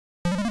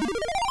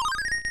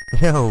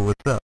Yo,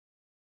 what's up?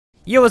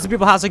 Yo, what's up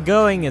people, how's it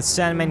going? It's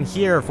Sandman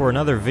here for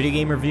another video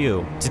game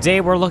review.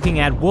 Today we're looking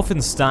at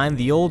Wolfenstein: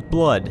 The Old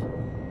Blood.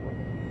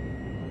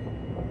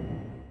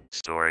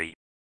 Story.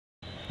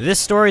 This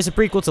story is a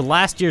prequel to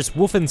last year's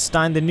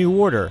Wolfenstein: The New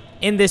Order.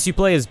 In this you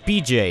play as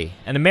BJ,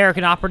 an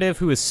American operative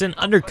who is sent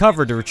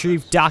undercover to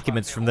retrieve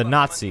documents from the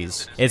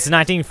Nazis. It's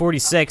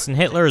 1946 and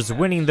Hitler is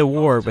winning the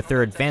war with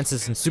their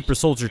advances in super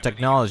soldier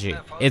technology.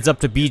 It's up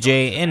to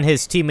BJ and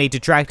his teammate to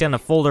track down a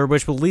folder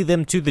which will lead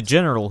them to the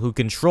general who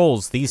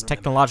controls these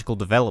technological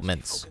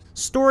developments.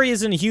 Story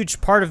isn't a huge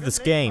part of this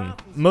game.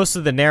 Most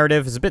of the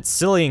narrative is a bit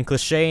silly and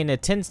cliche, and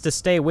it tends to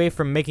stay away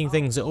from making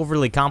things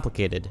overly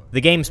complicated.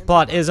 The game's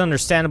plot is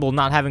understandable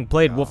not having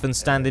played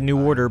Wolfenstein: The New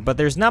Order, but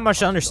there's not much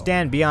to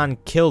understand beyond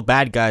kill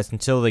bad guys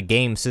until the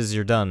game says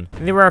you're done.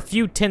 And there are a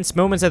few tense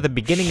moments at the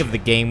beginning of the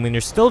game when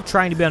you're still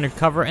trying to be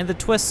undercover, and the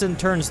twists and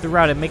turns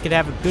throughout it make it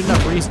have a good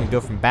enough reason to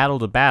go from battle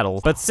to battle.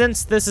 But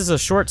since this is a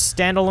short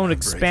standalone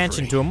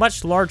expansion to a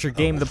much larger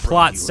game, the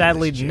plot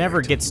sadly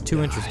never gets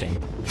too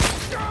interesting.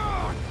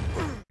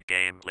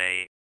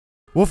 Gameplay.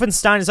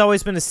 Wolfenstein has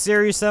always been a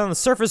series that on the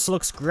surface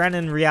looks grand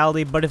in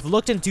reality, but if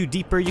looked into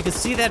deeper, you can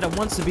see that it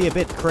wants to be a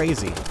bit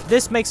crazy.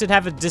 This makes it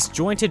have a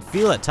disjointed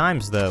feel at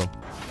times though.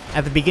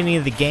 At the beginning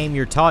of the game,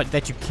 you're taught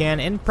that you can,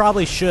 and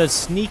probably should,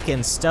 sneak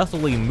and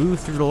stealthily move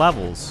through the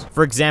levels.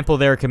 For example,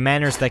 there are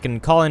commanders that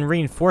can call in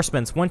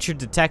reinforcements once you're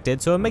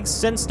detected, so it makes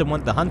sense to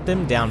want to hunt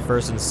them down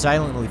first and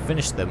silently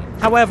finish them.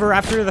 However,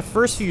 after the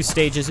first few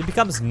stages, it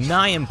becomes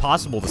nigh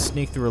impossible to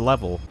sneak through a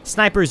level.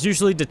 Snipers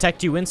usually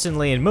detect you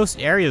instantly, and most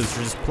areas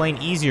are just plain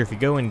easier if you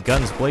go in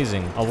guns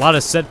blazing. A lot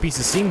of set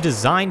pieces seem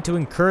designed to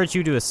encourage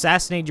you to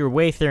assassinate your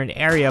way through an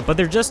area, but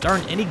there just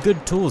aren't any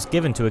good tools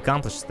given to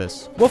accomplish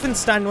this.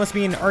 Wolfenstein wants to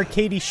be an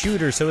arcadey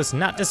shooter, so it's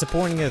not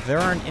disappointing that there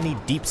aren't any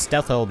deep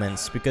stealth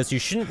elements, because you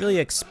shouldn't really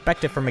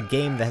expect it from a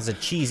game that has a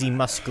cheesy,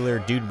 muscular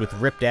dude with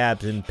ripped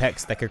abs and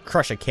pecs that could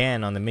crush a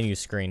can on the menu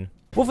screen.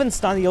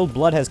 Wolfenstein: The Old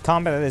Blood has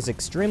combat that is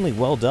extremely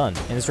well done,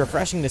 and it's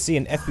refreshing to see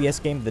an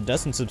FPS game that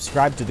doesn't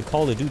subscribe to the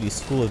Call of Duty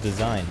school of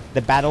design.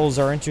 The battles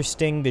are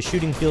interesting, the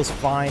shooting feels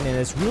fine, and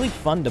it's really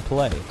fun to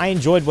play. I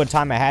enjoyed what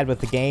time I had with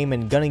the game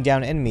and gunning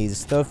down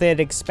enemies, though if they had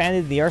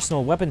expanded the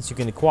arsenal of weapons you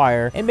can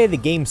acquire and made the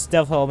game's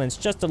stealth elements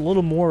just a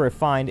little more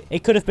refined,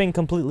 it could have been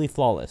completely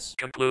flawless.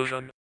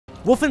 Conclusion.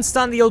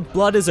 Wolfenstein: The Old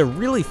Blood is a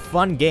really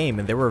fun game,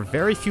 and there were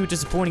very few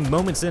disappointing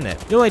moments in it.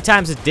 The only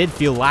times it did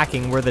feel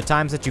lacking were the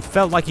times that you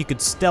felt like you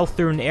could stealth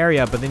through an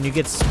area, but then you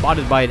get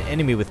spotted by an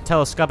enemy with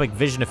telescopic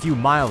vision a few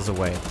miles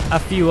away. A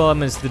few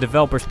elements the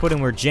developers put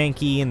in were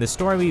janky, and the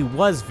story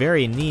was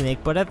very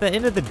anemic, but at the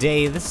end of the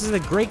day, this is a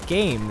great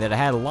game that I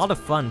had a lot of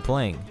fun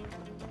playing.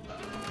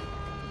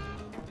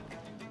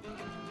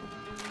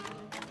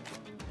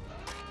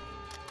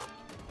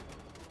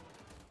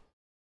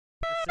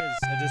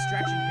 A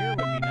distraction here would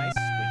be nice.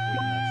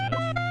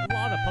 A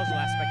lot of the puzzle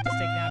aspect is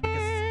taken out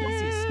because it's the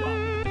easiest spot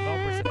that the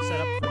developers have set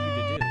up for you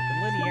to do. The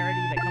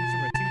linearity that comes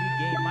from a 2D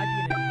game might be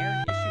an